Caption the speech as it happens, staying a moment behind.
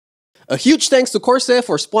A huge thanks to Corsair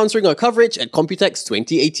for sponsoring our coverage at Computex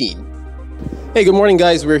 2018. Hey, good morning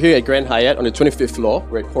guys. We're here at Grand Hyatt on the 25th floor.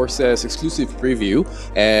 We're at Corsair's exclusive preview.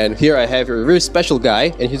 And here I have a very special guy,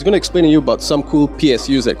 and he's going to explain to you about some cool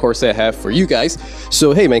PSUs that Corsair have for you guys.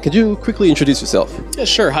 So hey man, could you quickly introduce yourself? Yeah,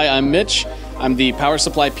 sure. Hi, I'm Mitch. I'm the Power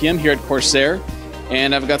Supply PM here at Corsair.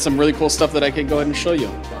 And I've got some really cool stuff that I can go ahead and show you.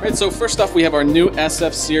 All right, so first off, we have our new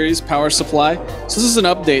SF series power supply. So this is an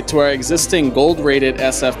update to our existing gold rated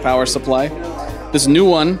SF power supply. This new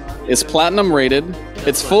one is platinum rated.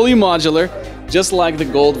 It's fully modular, just like the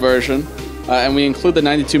gold version. And we include the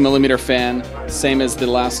 92mm fan, same as the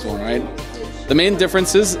last one, right? The main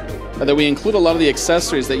differences are that we include a lot of the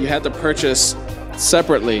accessories that you had to purchase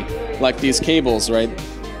separately, like these cables, right?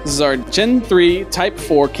 This is our Gen 3 Type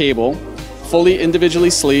 4 cable, fully individually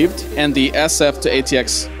sleeved, and the SF to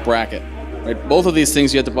ATX bracket. Right? Both of these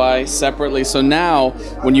things you have to buy separately. So now,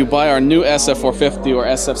 when you buy our new SF450 or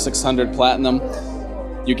SF600 Platinum,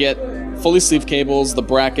 you get fully sleeved cables, the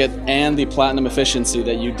bracket, and the platinum efficiency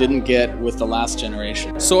that you didn't get with the last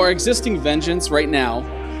generation. So our existing Vengeance right now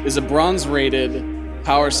is a bronze-rated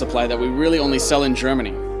power supply that we really only sell in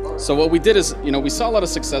Germany. So what we did is, we saw a lot of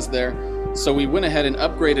success there, so we went ahead and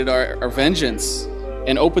upgraded our Vengeance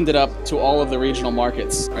and opened it up to all of the regional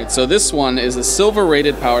markets. Right, so this one is a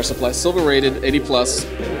silver-rated power supply, silver-rated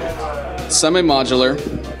 80+,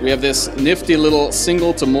 semi-modular. We have this nifty little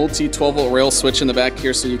single to multi 12-volt rail switch in the back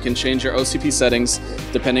here, so you can change your OCP settings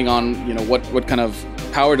depending on what kind of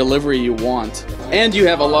power delivery you want. And you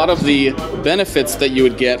have a lot of the benefits that you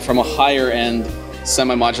would get from a higher-end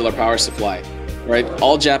semi-modular power supply. Right,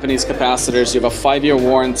 all Japanese capacitors. You have a 5-year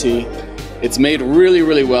warranty. It's made really,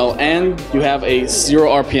 really well, and you have a 0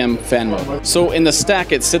 RPM fan mode. So in the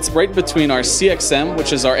stack, it sits right between our CXM,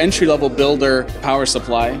 which is our entry-level builder power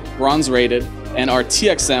supply, bronze rated, and our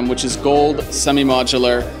TXM, which is gold,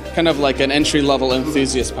 semi-modular, kind of like an entry-level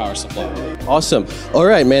enthusiast power supply. Awesome. All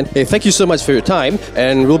right, man. Hey, thank you so much for your time,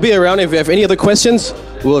 and we'll be around if you have any other questions.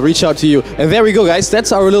 We'll reach out to you. And there we go, guys.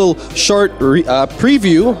 That's our little short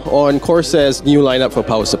preview on Corsair's new lineup for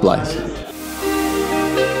power supplies.